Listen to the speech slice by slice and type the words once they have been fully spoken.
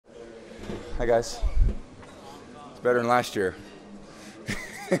Hi, guys. It's better than last year.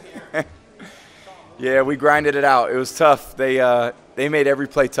 Yeah, we grinded it out. It was tough. They made every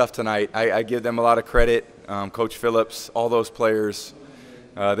play tough tonight. I give them a lot of credit. Coach Phillips, all those players,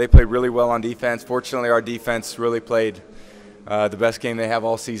 they played really well on defense. Fortunately, our defense really played the best game they have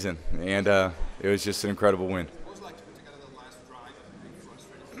all season, and it was just an incredible win. What was it like to put together the last drive and being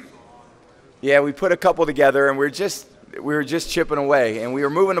frustrated so long? Yeah, we put a couple together, and we were just chipping away, and we were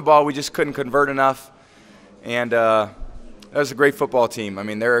moving the ball. We just couldn't convert enough, and that was a great football team. I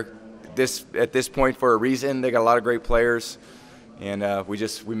mean, they're at this point for a reason. They got a lot of great players, and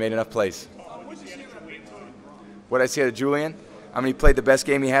we made enough plays. What I see out of Julian? I mean, he played the best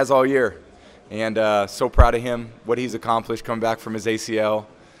game he has all year, and so proud of him, what he's accomplished coming back from his ACL,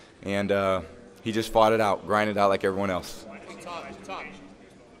 and he just fought it out, grinded it out like everyone else.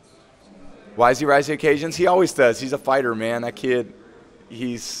 Why does he rise to occasions? He always does. He's a fighter, man. That kid,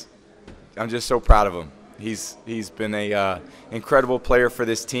 I'm just so proud of him. He's been a incredible player for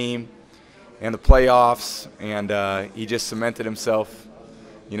this team and the playoffs, and he just cemented himself,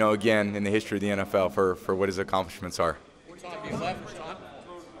 you know, again in the history of the NFL for what his accomplishments are.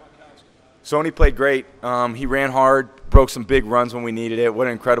 Sony played great. He ran hard, broke some big runs when we needed it. What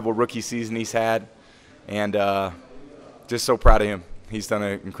an incredible rookie season he's had, and just so proud of him. He's done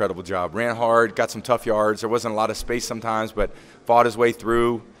an incredible job. Ran hard, got some tough yards. There wasn't a lot of space sometimes, but fought his way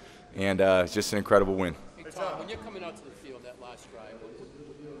through, and it's just an incredible win. Hey, Tom, when you're coming out to the field that last drive,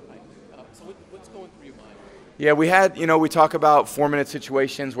 so what's going through your mind? Yeah, we had, you know, we talk about 4-minute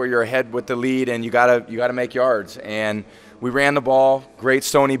situations where you're ahead with the lead and you gotta make yards. And we ran the ball. Great,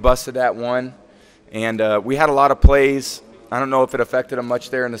 Stoney busted that one. And we had a lot of plays. I don't know if it affected them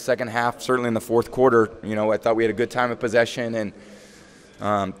much there in the second half. Certainly in the fourth quarter, you know, I thought we had a good time of possession. And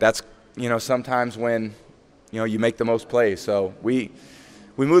that's, you know, sometimes when, you know, you make the most plays. So we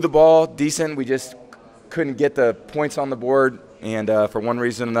moved the ball decent. We just couldn't get the points on the board, and for one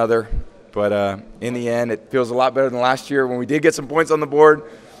reason or another. But in the end, it feels a lot better than last year when we did get some points on the board,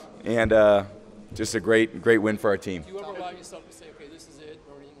 and just a great win for our team. Do you ever allow yourself to say, okay, this is it,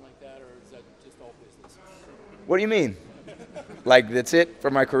 or anything like that, or is that just all business? What do you mean? Like that's it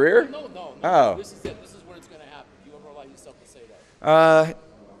for my career? No. Oh. This is it. This is when it's going to happen. Do you ever allow yourself to say that?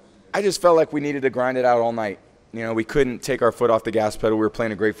 I just felt like we needed to grind it out all night. You know, we couldn't take our foot off the gas pedal. We were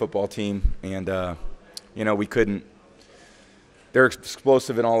playing a great football team, and you know, we couldn't. They're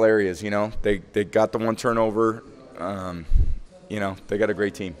explosive in all areas. You know, they got the one turnover. You know, they got a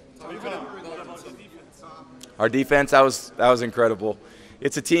great team. Our defense, that was incredible.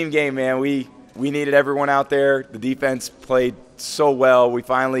 It's a team game, man. We needed everyone out there. The defense played so well. We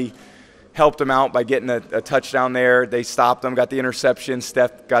finally helped them out by getting a touchdown there. They stopped them, got the interception.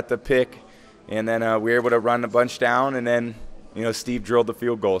 Steph got the pick, and then we were able to run a bunch down. And then, you know, Steve drilled the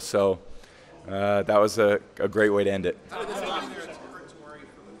field goal. So that was a great way to end it.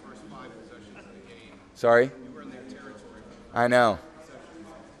 Sorry? You were in their territory. I know.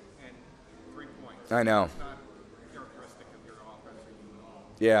 And 3 points. I know. It's not characteristic of your offense.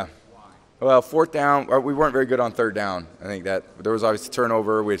 Yeah. Why? Well, fourth down, we weren't very good on third down. I think that there was obviously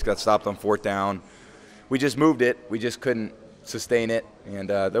turnover. We just got stopped on fourth down. We just moved it. We just couldn't sustain it. And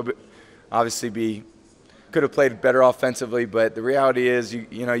they'll obviously could have played better offensively, but the reality is,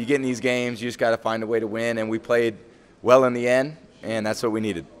 you know, you get in these games, you just got to find a way to win, and we played well in the end, and that's what we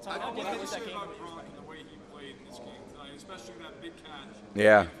needed.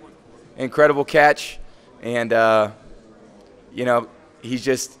 Yeah, incredible catch, and you know, he's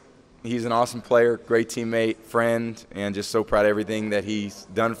an awesome player, great teammate, friend, and just so proud of everything that he's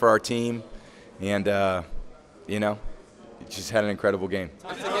done for our team, and you know, just had an incredible game.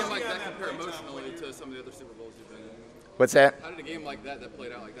 How did a game like that compare emotionally to some of the other Super Bowls you've been in? What's that? How did a game like that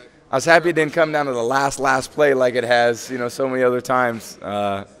played out like that? I was happy it didn't come down to the last play like it has, you know, so many other times.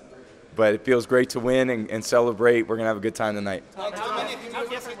 But it feels great to win and celebrate. We're gonna have a good time tonight. How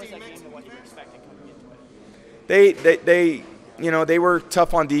different was that game than what you were expecting coming into it? They you know, they were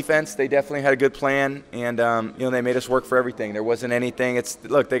tough on defense. They definitely had a good plan, and you know, they made us work for everything. There wasn't anything.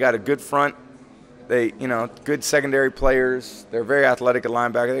 Look, they got a good front. They, you know, good secondary players. They're very athletic at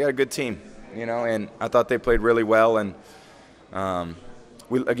linebacker. They got a good team, you know, and I thought they played really well. And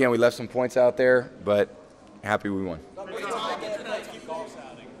we left some points out there, but happy we won.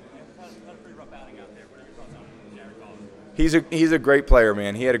 He's a great player,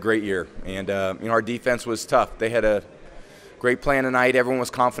 man. He had a great year, and you know, our defense was tough. They had a great plan tonight. Everyone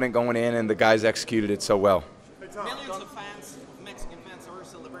was confident going in, and the guys executed it so well. Millions of fans, Mexican fans, are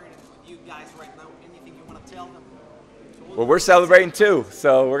celebrating with you guys right now. Anything you want to tell them? Well, we're celebrating too,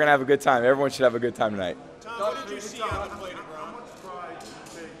 so we're gonna have a good time. Everyone should have a good time tonight. Tom, what did you see on the play, bro? How much pride do you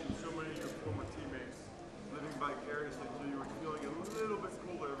take in so many of your former seriously until you were feeling a little bit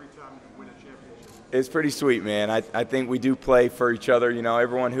cooler every time you win a championship. It's pretty sweet, man. I think we do play for each other. You know,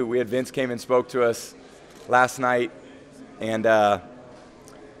 everyone who we had, Vince came and spoke to us last night, and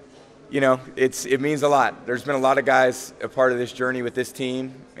you know, it means a lot. There's been a lot of guys a part of this journey with this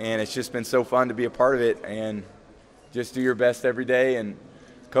team, and it's just been so fun to be a part of it. And just do your best every day. And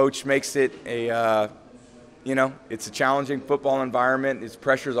Coach makes it a you know, it's a challenging football environment. Its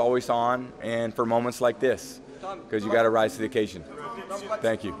pressure's always on, and for moments like this, because you got to rise to the occasion.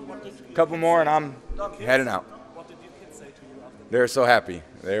 Thank you. A couple more, and I'm heading out. What did your kids say to you after? They're so happy.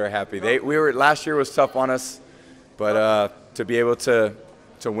 They were happy. Last year was tough on us, but to be able to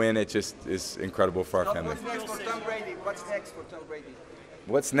win, it just is incredible for our family. What's next for Tom Brady? What's next for Tom Brady?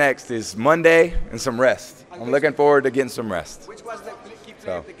 What's next is Monday and some rest. I'm looking forward to getting some rest. Which was the key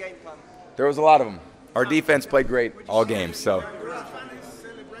play of the game plan? There was a lot of them. Our defense played great all games, so.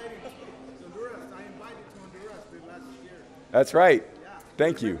 That's right.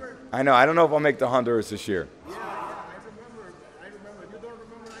 Thank you. I know. I don't know if I'll make the Honduras this year. I remember. You don't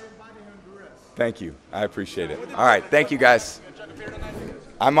remember I invited Honduras. Thank you. I appreciate it. All right. Thank you, guys.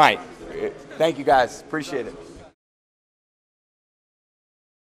 I might. Thank you, guys. Appreciate it.